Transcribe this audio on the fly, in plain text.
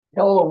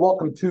Hello and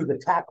welcome to the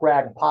Tack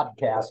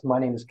podcast. My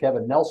name is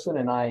Kevin Nelson,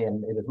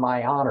 and it is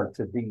my honor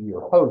to be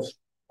your host.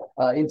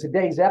 In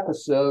today's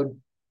episode,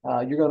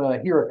 you're going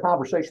to hear a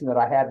conversation that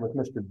I had with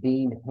Mr.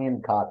 Dean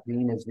Hancock.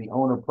 Dean is the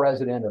owner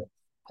president of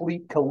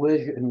Fleet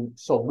Collision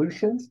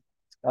Solutions.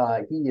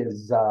 He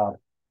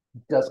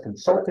does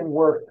consulting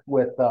work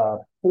with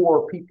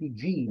for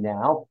PPG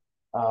now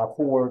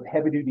for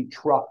heavy duty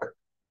truck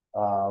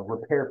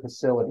repair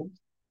facilities,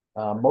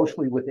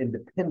 mostly with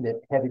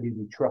independent heavy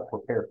duty truck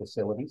repair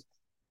facilities.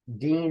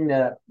 Dean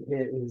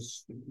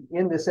is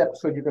in this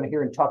episode. You're going to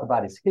hear him talk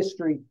about his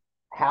history,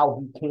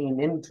 how he came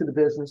into the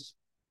business,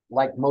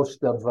 like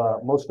most of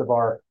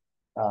our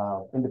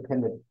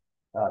independent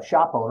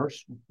shop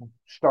owners.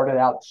 Started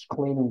out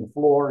cleaning the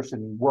floors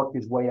and worked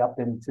his way up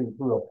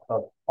through a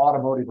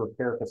automotive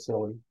repair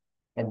facility,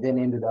 and then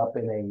ended up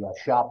in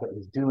a shop that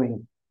was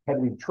doing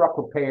heavy truck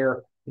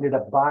repair. Ended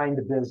up buying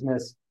the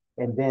business,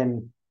 and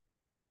then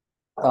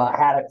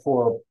had it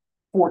for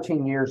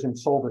 14 years and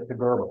sold it to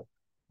Gerber.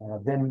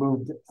 Then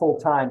moved full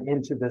time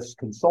into this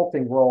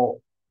consulting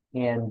role.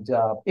 And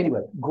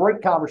anyway,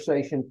 great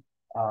conversation,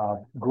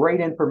 great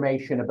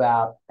information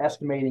about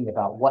estimating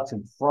about what's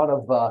in front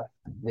of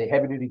the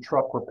heavy duty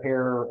truck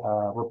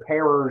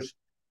repairers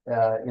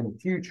in the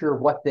future,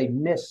 what they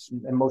miss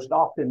and most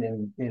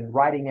often in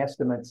writing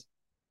estimates,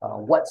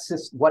 what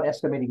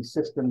estimating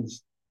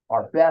systems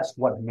are best,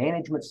 what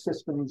management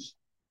systems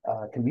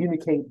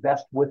communicate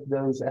best with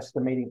those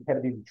heavy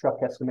duty truck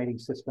estimating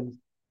systems.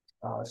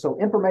 So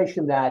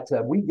information that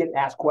we get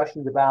asked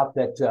questions about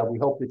that we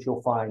hope that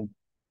you'll find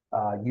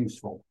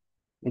useful.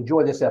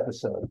 Enjoy this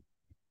episode.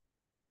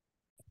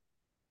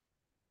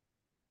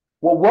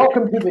 Well,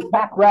 welcome to the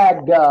Tack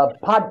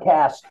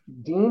podcast,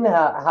 Dean.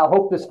 I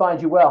hope this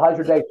finds you well. How's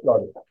your day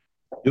started?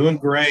 Doing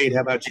great.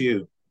 How about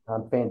you?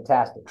 I'm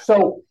fantastic.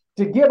 So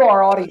to give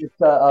our audience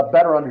a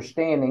better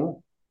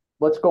understanding,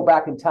 let's go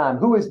back in time.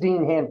 Who is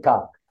Dean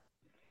Hancock?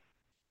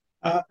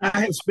 I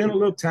have spent a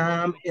little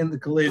time in the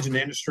collision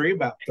industry,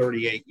 about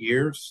 38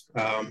 years.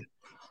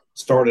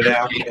 Started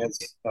out as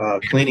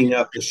cleaning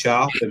up the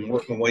shop and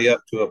working my way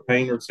up to a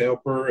painter's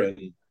helper.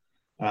 And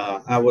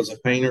I was a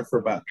painter for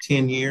about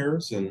 10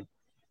 years. And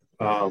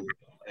a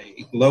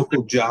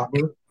local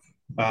jobber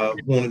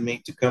wanted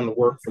me to come to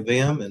work for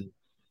them.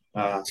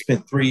 And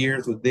spent 3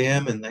 years with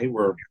them. And they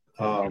were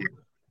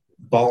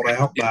bought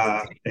out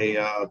by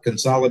a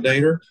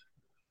consolidator.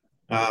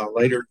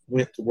 Later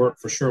went to work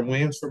for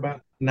Sherwin-Williams for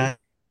about 9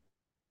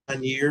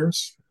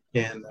 years,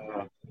 and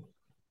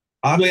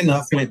oddly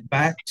enough, went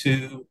back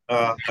to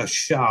a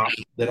shop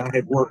that I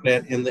had worked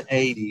at in the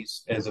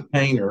 '80s as a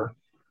painter.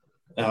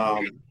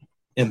 And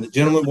the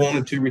gentleman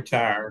wanted to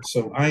retire,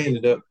 so I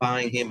ended up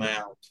buying him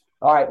out.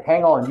 All right,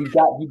 hang on. You've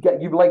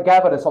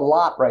given us a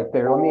lot right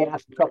there. Let me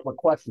ask a couple of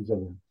questions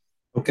in there.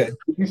 Okay.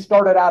 You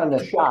started out in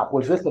a shop.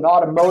 Was this an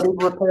automotive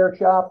repair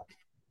shop?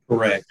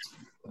 Correct.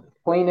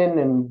 Cleaning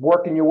and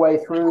working your way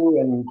through,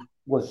 and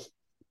was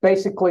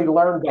basically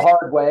learned the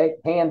hard way,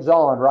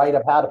 hands-on, right,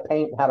 of how to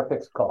paint and how to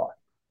fix a car.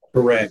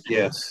 Correct,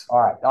 yes. All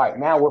right.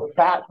 Now we're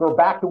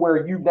back to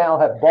where you now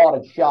have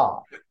bought a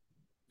shop.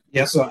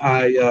 Yes, so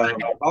I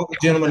bought the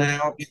gentleman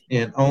out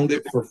and owned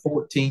it for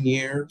 14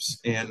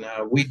 years, and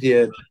we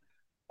did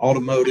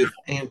automotive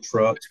and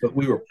trucks, but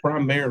we were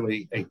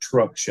primarily a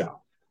truck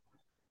shop.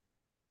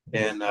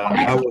 And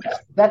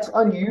that's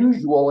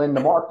unusual in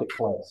the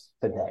marketplace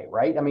today,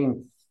 right? I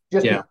mean,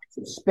 just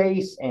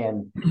space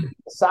and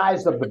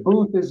size of the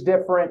booth is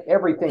different.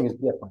 Everything is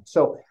different.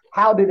 So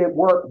how did it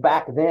work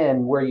back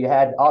then where you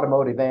had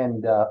automotive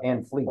and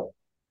fleet?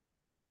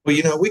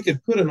 Well, we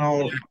could put an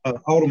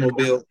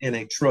automobile in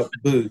a truck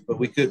booth, but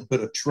we couldn't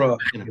put a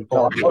truck in a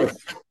car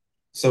booth.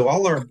 So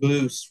all our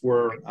booths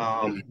were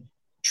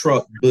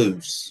truck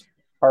booths.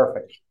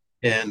 Perfect.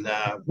 And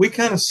we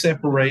kind of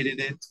separated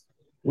it.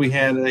 We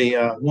had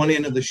one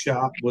end of the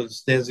shop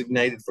was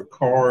designated for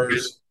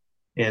cars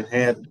and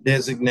had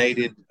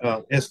designated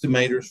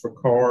estimators for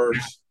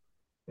cars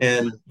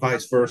and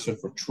vice versa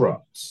for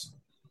trucks.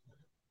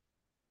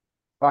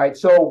 All right.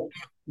 So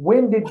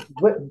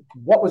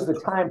what was the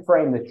time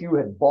frame that you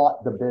had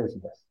bought the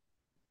business?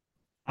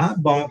 I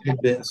bought the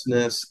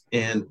business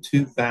in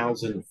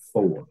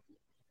 2004.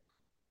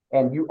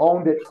 And you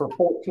owned it for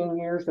 14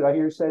 years? Did I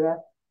hear you say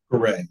that?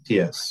 Correct,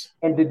 yes.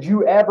 And did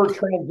you ever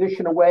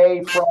transition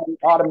away from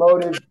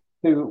automotive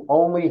to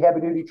only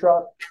heavy-duty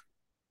truck?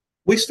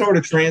 We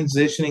started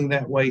transitioning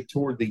that way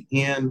toward the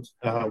end.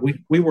 We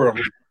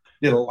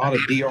did a lot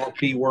of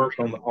DRP work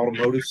on the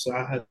automotive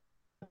side.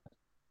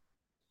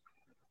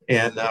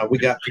 And we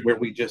got to where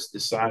we just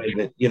decided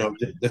that,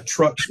 the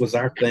trucks was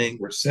our thing.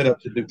 We're set up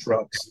to do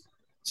trucks.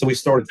 So we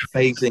started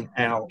phasing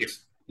out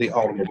the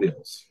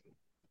automobiles.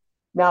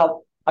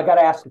 Now, I got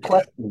to ask a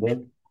question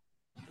then.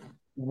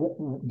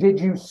 Did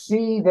you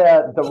see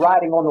the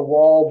writing on the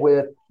wall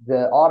with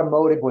the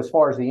automotive as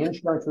far as the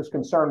insurance was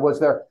concerned?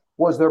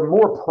 Was there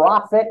more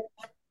profit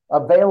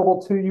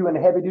available to you in a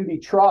heavy duty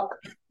truck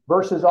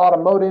versus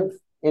automotive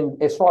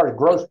as far as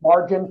gross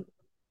margin?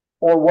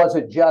 or was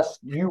it just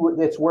you?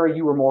 It's where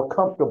you were more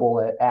comfortable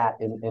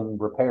in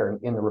repairing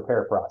in the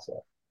repair process.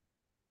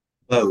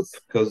 Both,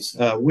 because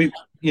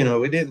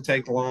it didn't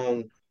take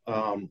long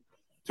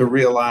to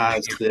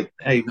realize that,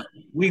 hey,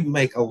 we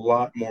make a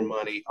lot more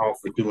money off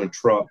of doing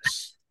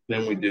trucks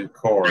than we do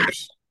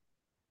cars.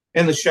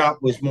 And the shop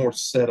was more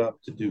set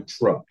up to do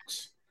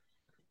trucks.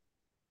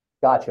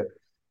 Gotcha.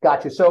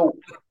 So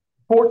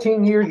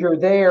 14 years you're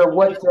there.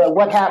 What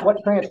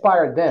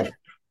transpired then?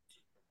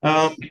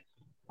 Um,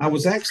 I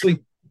was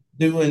actually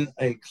doing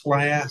a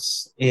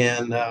class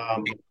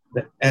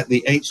at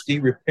the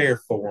HD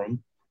Repair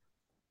Forum,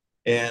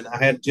 and I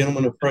had a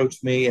gentleman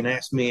approach me and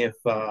asked me if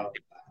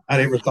I'd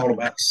ever thought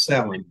about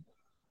selling.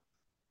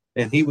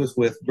 And he was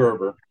with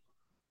Gerber.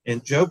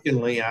 And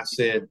jokingly, I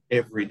said,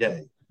 every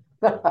day.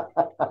 So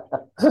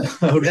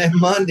that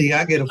Monday,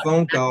 I get a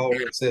phone call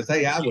that says,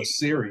 hey, I was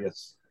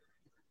serious.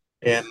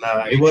 And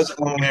it wasn't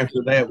long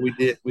after that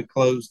we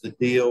closed the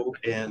deal,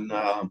 and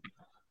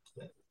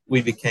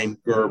we became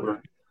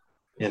Gerber.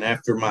 And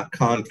after my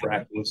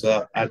contract was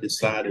up, I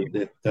decided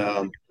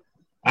that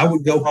I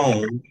would go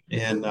home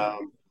and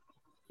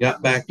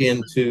got back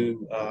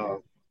into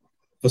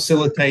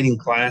facilitating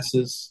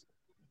classes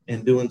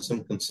and doing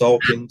some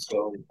consulting.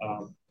 So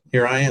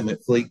here I am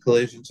at Fleet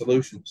Collision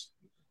Solutions.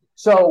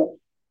 So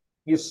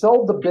you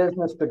sold the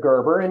business to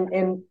Gerber,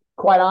 and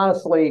quite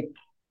honestly,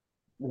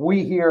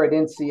 we here at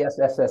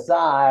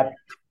NCSSSI,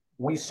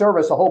 we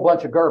service a whole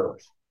bunch of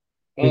Gerbers.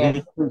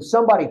 And when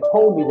somebody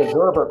told me that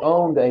Gerber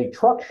owned a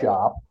truck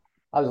shop,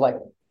 I was like,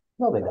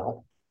 no, they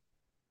don't.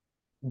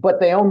 But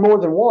they own more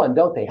than one,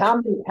 don't they?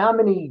 How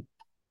many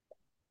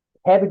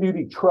heavy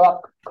duty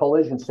truck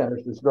collision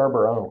centers does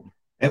Gerber own?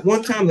 At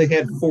one time, they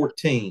had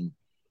 14.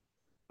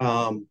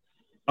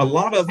 A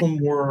lot of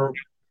them were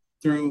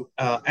through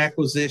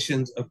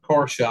acquisitions of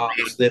car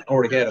shops that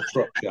already had a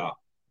truck shop.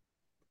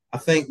 I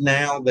think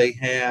now they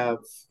have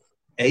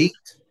 8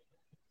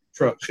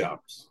 truck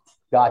shops.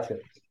 Gotcha.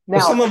 Now,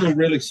 but some of them are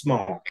really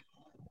small.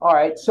 All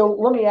right. So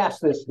let me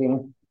ask this,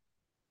 Dean.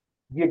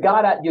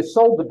 You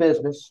sold the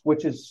business,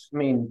 which is, I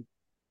mean,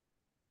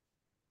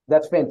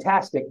 that's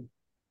fantastic.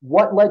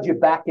 What led you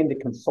back into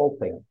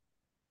consulting?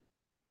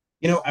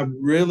 I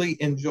really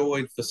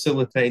enjoyed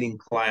facilitating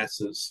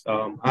classes.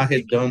 I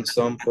had done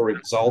some for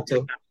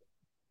Exalta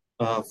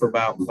for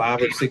about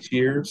 5 or 6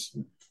 years,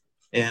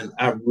 and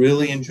I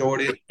really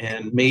enjoyed it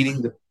and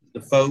meeting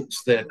the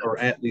folks that are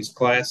at these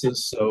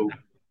classes. So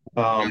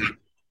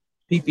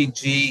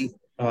PPG,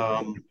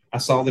 I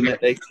saw them at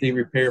the HD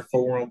Repair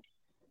Forum,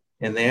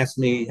 and they asked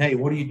me, hey,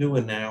 what are you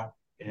doing now?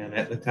 And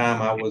at the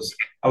time, I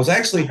was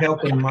actually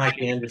helping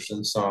Mike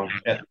Anderson some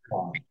at the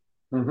time.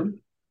 Mm-hmm.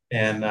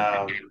 And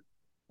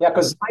yeah,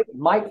 because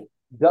Mike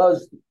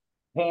does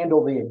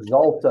handle the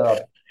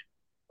Exalta.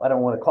 I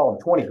don't want to call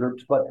them 20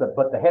 groups, but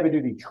the heavy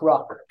duty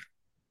truck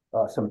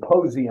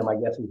symposium, I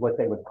guess is what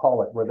they would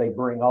call it, where they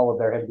bring all of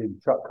their heavy duty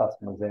truck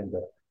customers in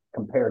to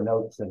compare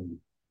notes and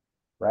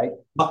right.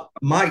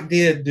 Mike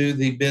did do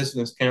the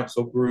business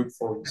council group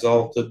for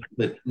Exalta,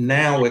 but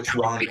now it's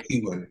Ron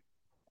Keelan.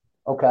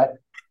 Okay.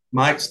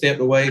 Mike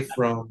stepped away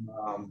from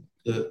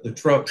the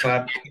truck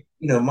side.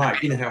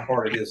 Mike, you know how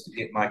hard it is to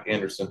get Mike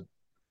Anderson.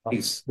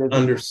 He's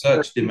under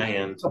such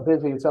demand. So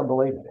busy, it's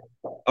unbelievable.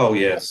 Oh,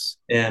 yes.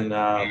 And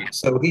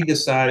so he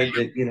decided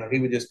that, he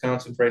would just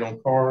concentrate on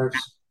cars.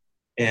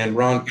 And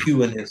Ron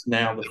Kewen is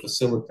now the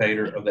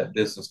facilitator of that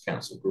business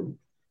council group.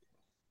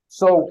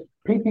 So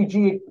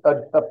PPG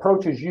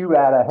approaches you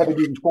at a heavy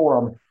duty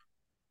forum,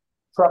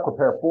 truck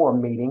repair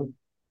forum meeting.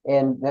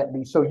 And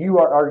so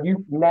are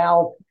you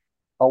now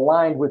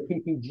aligned with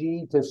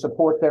PPG to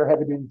support their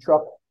heavy duty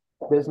truck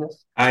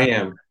business? I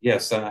am.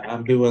 Yes,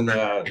 I'm doing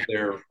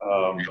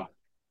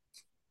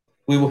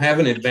we will have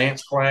an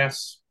advanced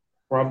class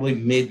probably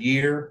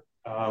mid-year.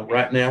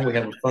 Right now we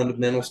have a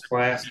fundamentals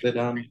class that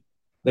I'm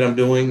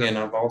doing, and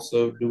I'm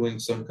also doing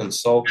some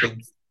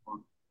consulting for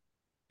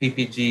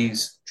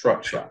PPG's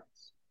truck shop.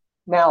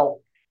 Now,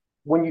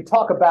 when you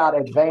talk about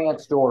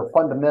advanced or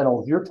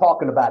fundamentals, you're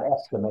talking about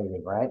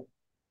estimating, right?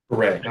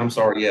 Correct. I'm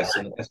sorry. Yes.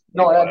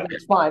 No,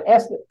 that's fine.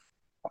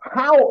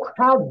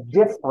 How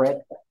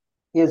different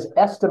is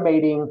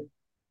estimating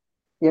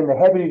in the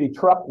heavy duty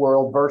truck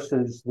world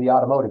versus the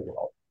automotive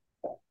world?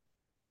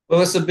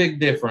 Well, it's a big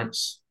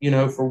difference.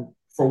 For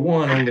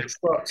one, on the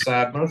truck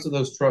side, most of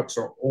those trucks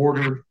are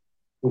ordered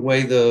the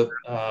way the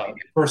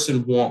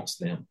person wants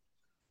them.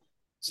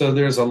 So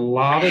there's a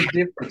lot of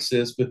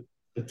differences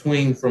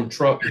between from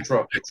truck to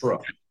truck to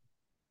truck.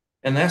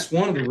 And that's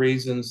one of the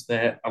reasons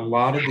that a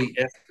lot of the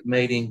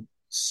estimating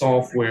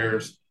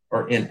softwares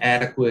are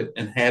inadequate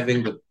and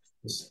having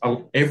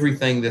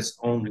everything that's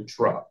on the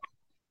truck.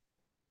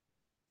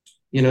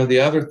 The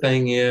other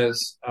thing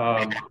is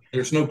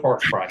there's no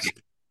parts pricing.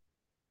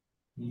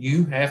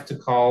 You have to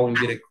call and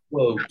get a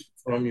quote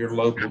from your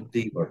local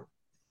dealer.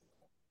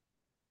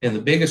 And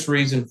the biggest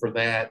reason for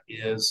that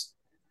is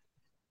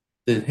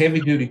the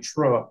heavy-duty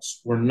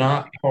trucks were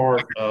not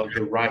part of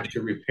the Right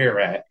to Repair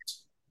Act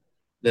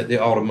that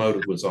the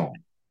automotive was on.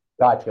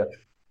 Gotcha.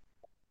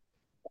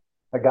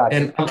 I got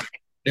you.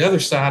 The other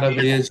side of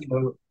it is,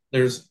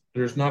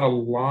 there's not a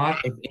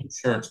lot of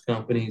insurance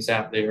companies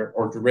out there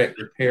or direct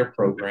repair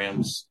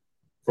programs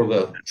for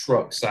the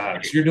truck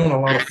side. So you're doing a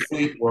lot of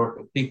fleet work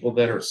with people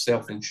that are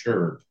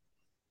self-insured.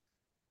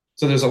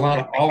 So there's a lot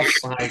of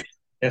off-site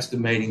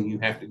estimating you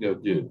have to go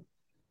do.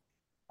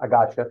 I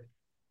gotcha.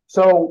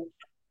 So,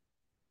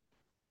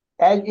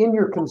 and in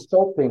your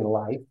consulting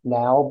life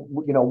now,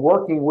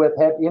 working with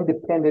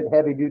independent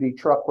heavy duty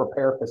truck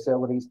repair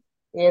facilities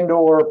and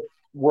or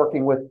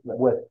working with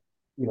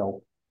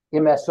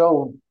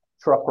MSO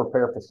truck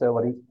repair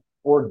facilities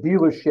or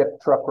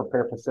dealership truck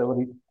repair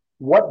facilities,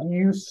 what do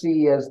you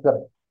see as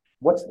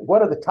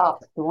what are the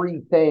top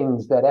three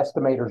things that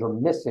estimators are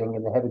missing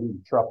in the heavy duty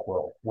truck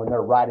world when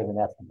they're writing an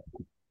estimate?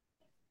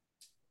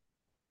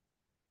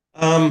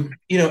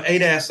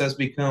 ADAS has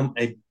become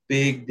a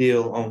big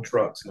deal on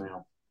trucks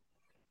now.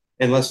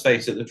 And let's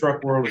face it, the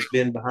truck world has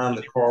been behind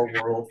the car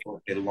world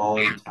for a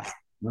long time.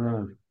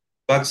 Mm.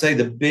 So I'd say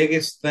the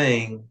biggest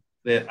thing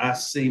that I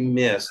see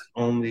missed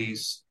on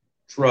these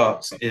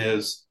trucks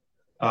is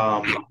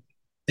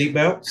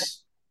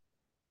seatbelts,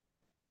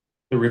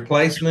 the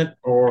replacement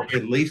or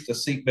at least a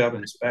seatbelt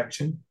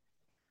inspection,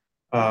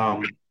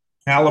 um,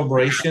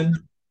 calibration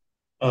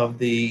of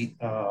the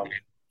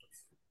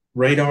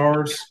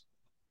radars,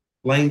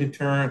 lane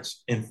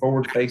deterrents, and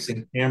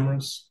forward-facing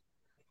cameras.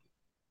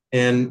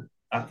 And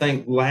I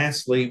think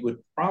lastly would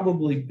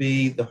probably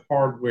be the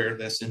hardware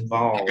that's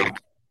involved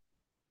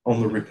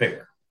on the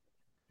repair,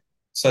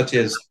 such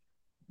as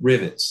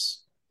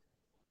rivets.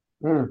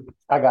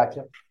 I got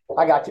you.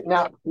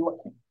 Now,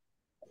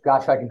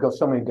 gosh, I could go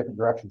so many different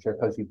directions here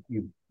because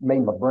you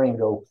made my brain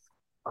go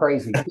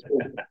crazy.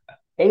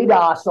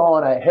 ADAS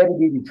on a heavy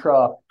duty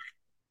truck.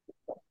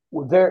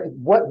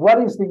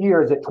 What is the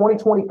year? Is it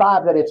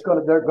 2025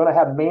 that they're gonna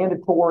have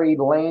mandatory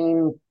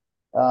lane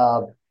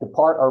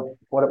depart or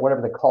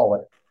whatever they call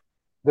it?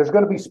 There's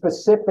going to be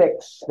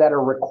specifics that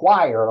are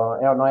required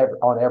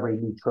on every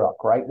new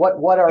truck, right?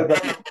 What are the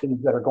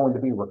things that are going to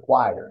be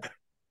required?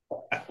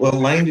 Well,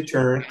 lane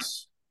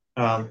deterrents,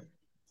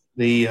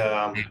 the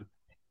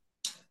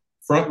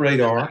front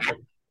radar,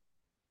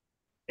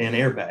 and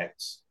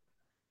airbags.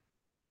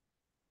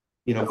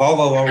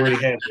 Volvo already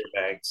has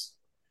airbags.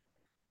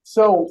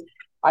 So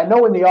I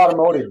know in the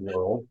automotive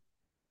world,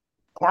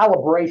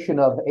 calibration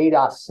of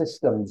ADAS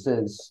systems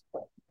is,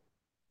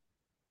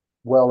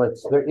 well,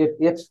 it's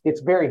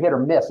very hit or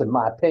miss in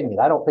my opinion.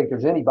 I don't think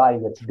there's anybody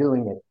that's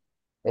doing it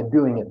and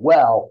doing it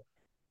well.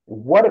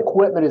 What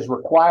equipment is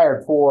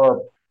required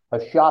for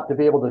a shop to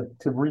be able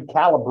to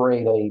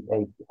recalibrate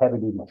a heavy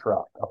duty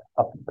truck,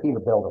 a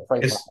Peterbilt, a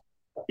Freightliner?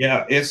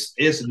 Yeah,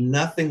 it's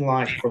nothing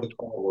like for the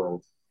car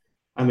world.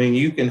 I mean,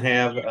 you can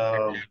have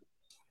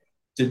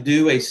to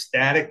do a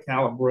static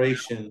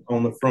calibration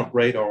on the front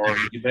radar.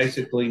 You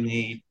basically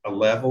need a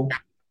level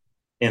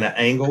and an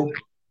angle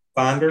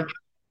finder,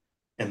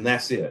 and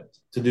that's it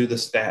to do the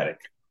static.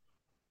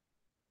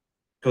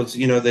 Because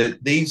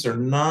these are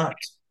not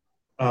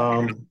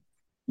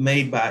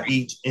made by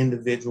each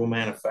individual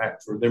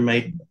manufacturer. They're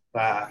made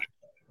by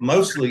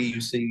mostly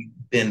you see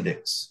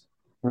Bendix,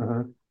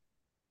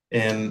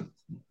 and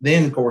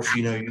then of course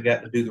you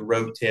got to do the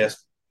road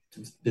test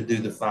to do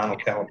the final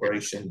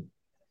calibration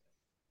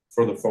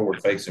for the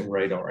forward-facing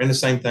radar, and the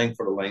same thing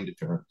for the lane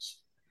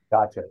deterrents.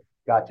 Gotcha.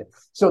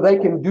 So they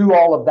can do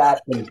all of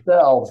that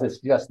themselves. It's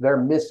just they're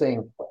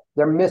missing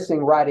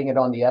writing it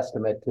on the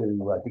estimate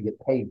to get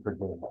paid for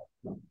doing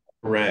it.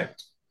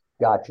 Correct.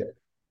 Gotcha.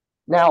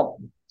 Now,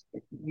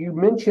 you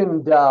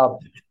mentioned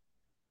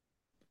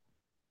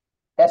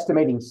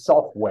estimating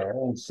software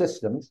and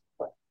systems.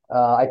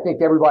 I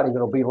think everybody that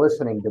will be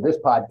listening to this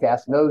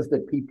podcast knows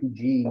that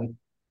PPG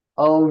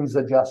owns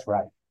Adjust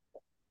Right.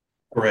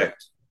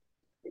 Correct.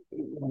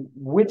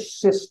 Which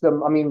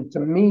system? I mean, to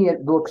me,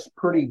 it looks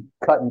pretty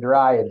cut and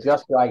dry.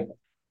 Adjust Right,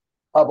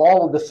 of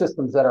all of the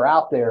systems that are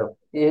out there,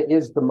 it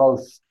is the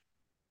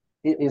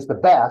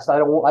best. I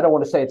don't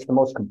want to say it's the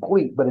most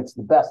complete, but it's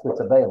the best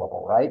that's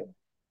available, right?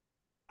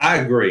 I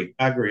agree.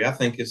 I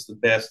think it's the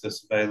best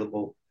that's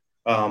available.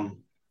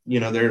 You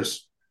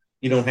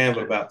don't have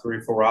about 3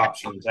 or 4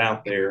 options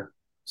out there.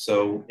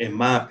 So in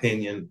my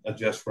opinion,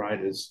 Adjust Right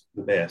is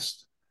the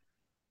best.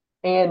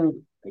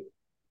 And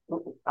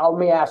let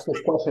me ask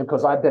this question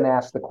because I've been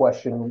asked the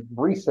question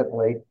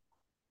recently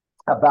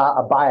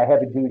by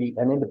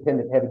an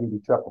independent heavy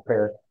duty truck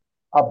repair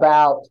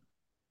about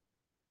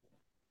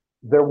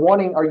they're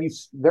wanting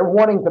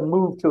to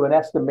move to an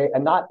estimate,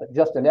 and not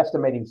just an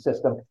estimating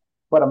system,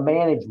 but a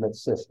management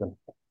system.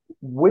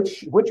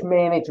 Which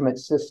management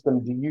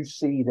system do you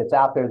see that's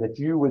out there that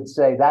you would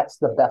say that's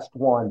the best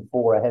one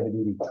for a heavy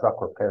duty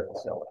truck repair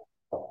facility?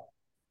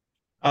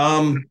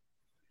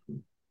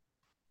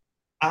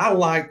 I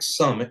like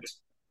Summit.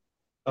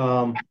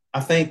 I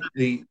think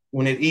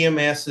when it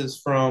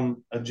EMSs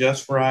from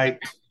Adjust Right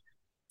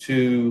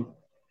to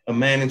a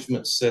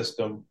management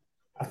system,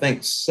 I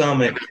think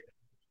Summit,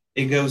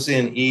 it goes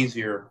in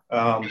easier.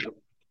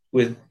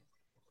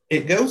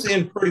 It goes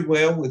in pretty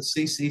well with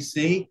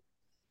CCC,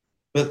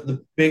 But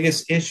the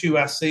biggest issue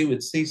I see with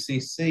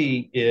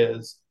CCC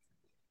is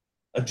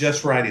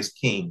adjust right is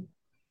king.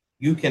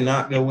 You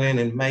cannot go in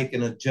and make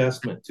an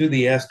adjustment to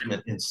the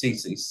estimate in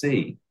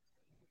CCC.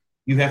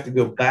 You have to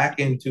go back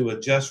into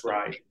adjust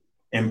right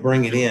and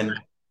bring it in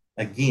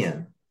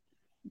again.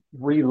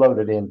 Reload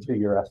it into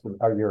your estimate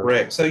or your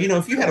Correct. So,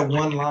 if you had a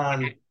one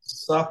line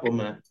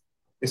supplement,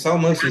 it's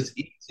almost as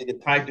easy to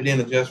type it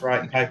in adjust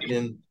right and type it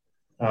in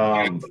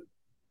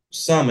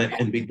Summit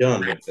and be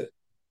done with it.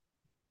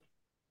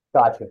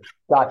 Gotcha.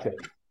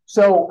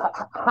 So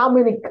how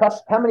many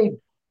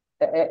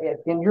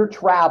in your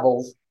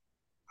travels,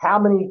 how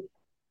many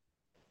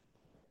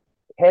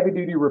heavy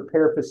duty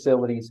repair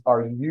facilities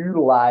are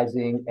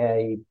utilizing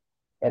an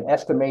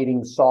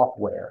estimating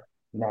software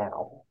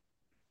now?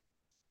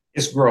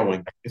 It's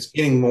growing. It's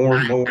getting more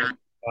and more.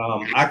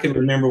 I can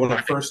remember when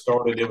I first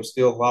started, there was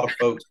still a lot of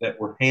folks that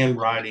were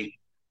handwriting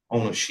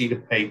on a sheet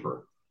of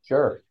paper.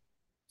 Sure.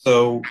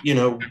 So,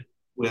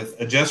 with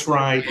Adjust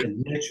Right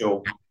and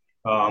Mitchell,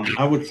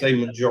 I would say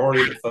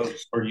majority of the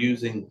folks are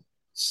using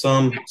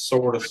some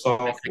sort of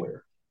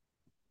software.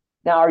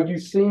 Now, are you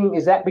seeing,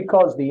 is that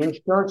because the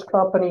insurance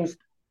companies,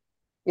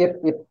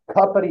 if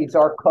companies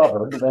are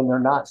covered and they're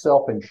not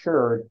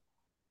self-insured,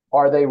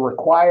 are they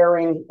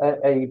requiring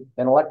an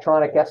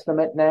electronic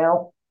estimate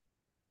now?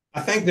 I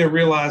think they're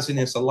realizing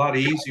it's a lot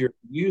easier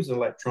to use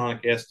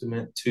electronic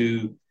estimate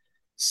to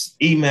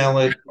email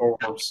it or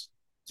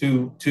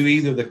to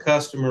either the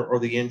customer or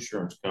the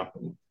insurance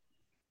company.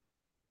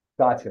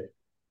 Gotcha.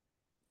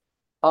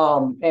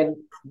 And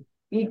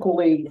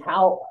equally,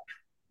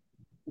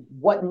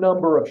 what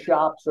number of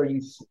shops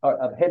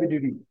of heavy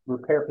duty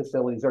repair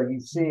facilities are you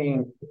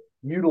seeing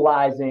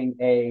utilizing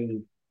a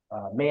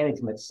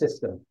management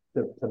system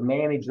to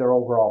manage their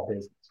overall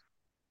business?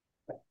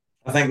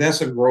 I think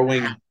that's a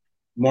growing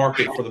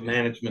market for the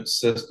management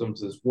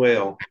systems as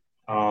well.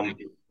 On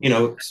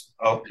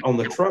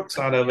the truck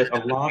side of it,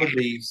 a lot of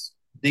these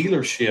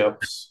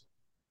dealerships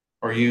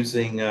are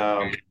using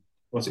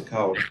what's it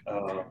called?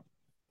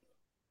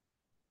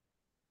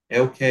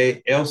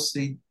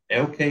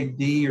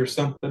 LKD or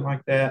something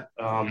like that.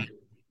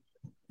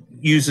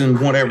 Using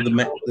whatever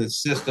the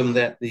system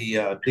that the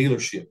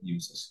dealership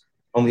uses.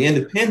 On the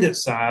independent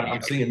side,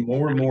 I'm seeing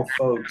more and more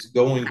folks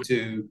going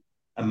to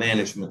a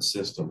management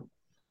system.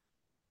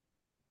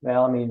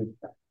 Well, I mean,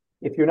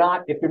 if you're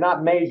not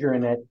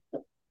measuring it,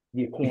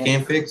 you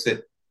can't fix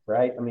it.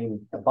 Right? I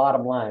mean, the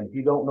bottom line, if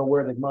you don't know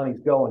where the money's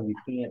going, you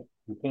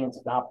can't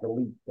stop the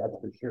leak, that's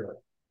for sure.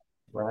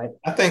 Right?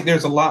 I think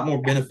there's a lot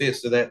more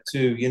benefits to that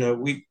too.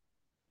 We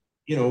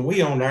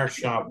owned our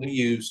shop. We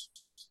used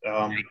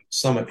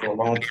Summit for a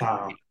long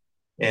time,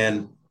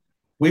 and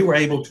we were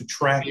able to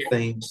track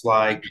things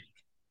like,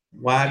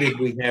 why did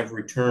we have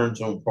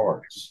returns on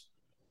parts?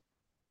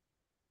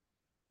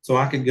 So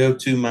I could go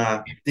to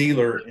my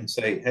dealer and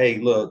say, hey,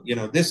 look,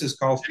 this is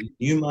costing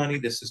you money.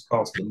 This is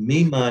costing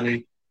me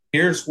money.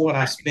 Here's what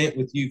I spent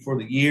with you for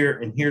the year,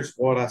 and here's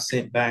what I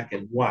sent back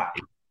and why.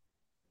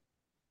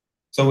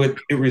 So it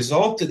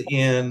resulted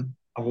in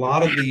a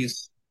lot of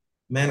these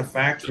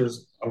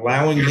manufacturers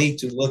allowing me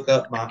to look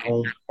up my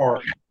own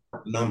part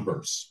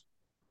numbers.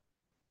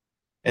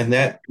 And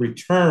that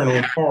return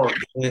on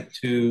parts went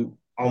to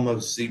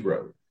almost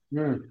zero.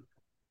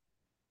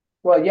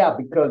 Well, yeah,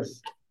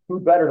 because who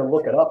better to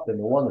look it up than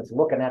the one that's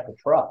looking at the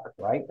truck,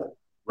 right?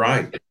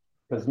 Right.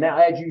 Because now,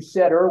 as you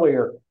said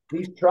earlier,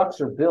 these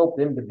trucks are built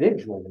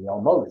individually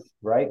almost,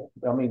 right?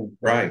 I mean,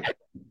 right.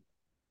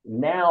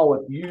 Now,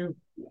 if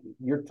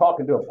you're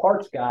talking to a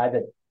parts guy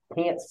that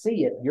can't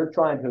see it, you're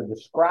trying to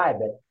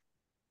describe it,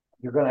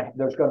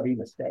 there's gonna be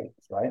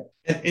mistakes, right?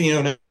 And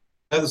the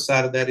other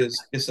side of that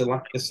is it's a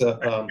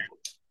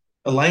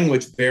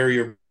language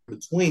barrier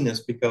between us,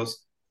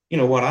 because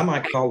what I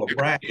might call a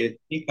bracket,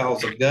 he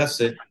calls a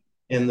gusset,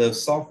 and the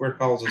software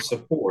calls a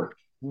support.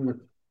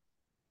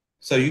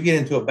 So you get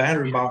into a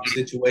battery box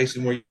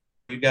situation where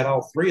you got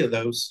all three of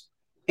those.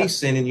 He's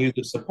sending you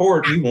the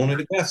support, you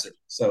wanted a gusset.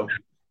 So,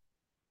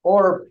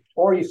 or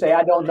you say,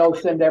 I don't know,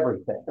 send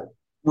everything.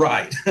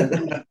 Right.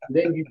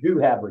 Then you do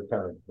have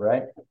returns,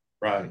 right?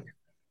 Right.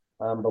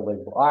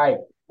 Unbelievable. All right.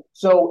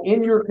 So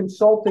in your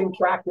consulting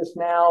practice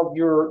now,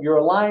 you're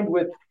aligned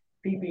with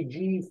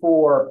PPG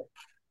for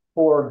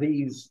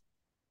these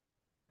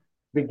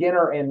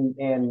beginner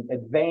and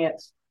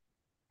advanced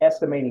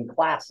estimating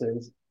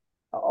classes.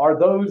 Are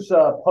those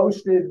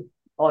posted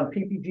on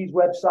PPG's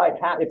website?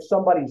 If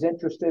somebody's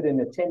interested in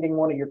attending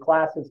one of your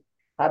classes,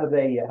 how do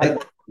they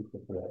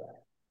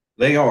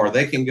They are.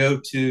 They can go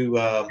to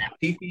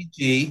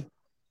ppgmvp.com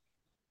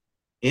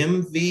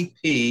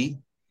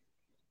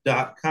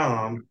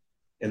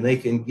and they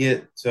can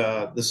get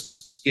the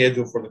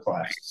schedule for the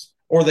classes,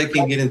 or they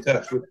can get in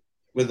touch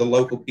with the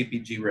local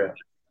PPG rep.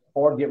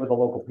 Or get with a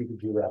local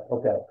PPG rep.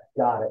 Okay,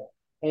 got it.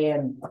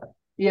 And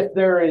if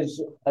there is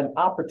an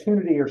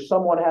opportunity or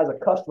someone has a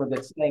customer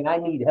that's saying, I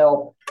need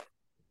help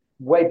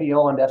way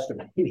beyond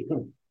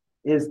estimating,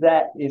 does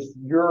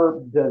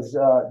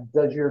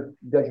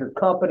your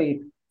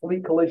company,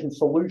 Fleet Collision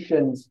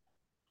Solutions,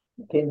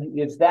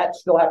 Is that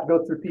still have to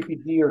go through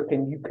PPG, or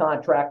can you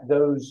contract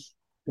those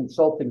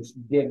consulting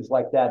gigs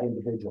like that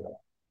individually?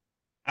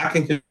 I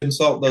can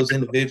consult those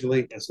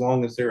individually as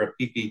long as they're a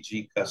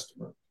PPG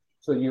customer.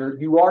 So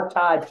you are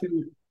tied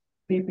to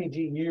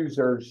PPG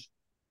users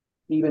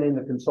even in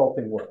the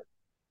consulting world.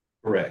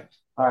 Correct.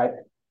 All right.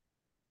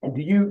 And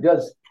do you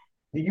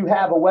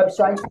have a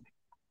website?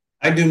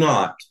 I do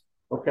not.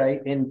 Okay.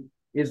 And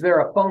is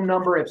there a phone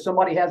number if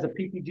somebody has a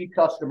PPG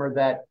customer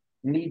that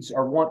needs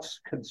or wants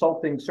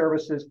consulting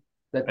services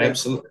that they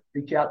Absolutely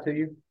reach out to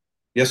you?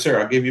 Yes, sir.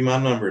 I'll give you my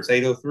number. It's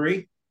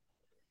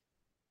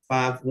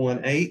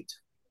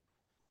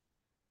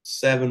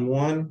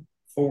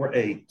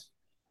 803-518-7148.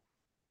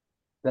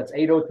 That's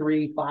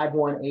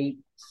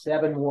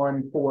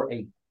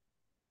 803-518-7148.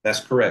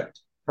 That's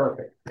correct.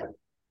 Perfect.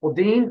 Well,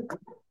 Dean,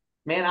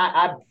 man,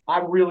 I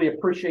really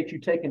appreciate you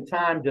taking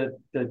time to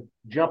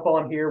jump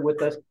on here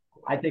with us.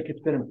 I think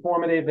it's been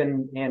informative,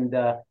 and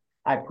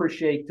I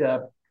appreciate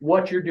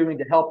what you're doing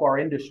to help our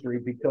industry,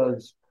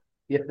 because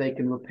if they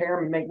can repair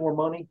them and make more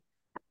money,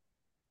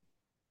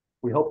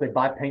 we hope they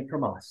buy paint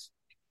from us.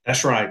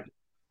 That's right.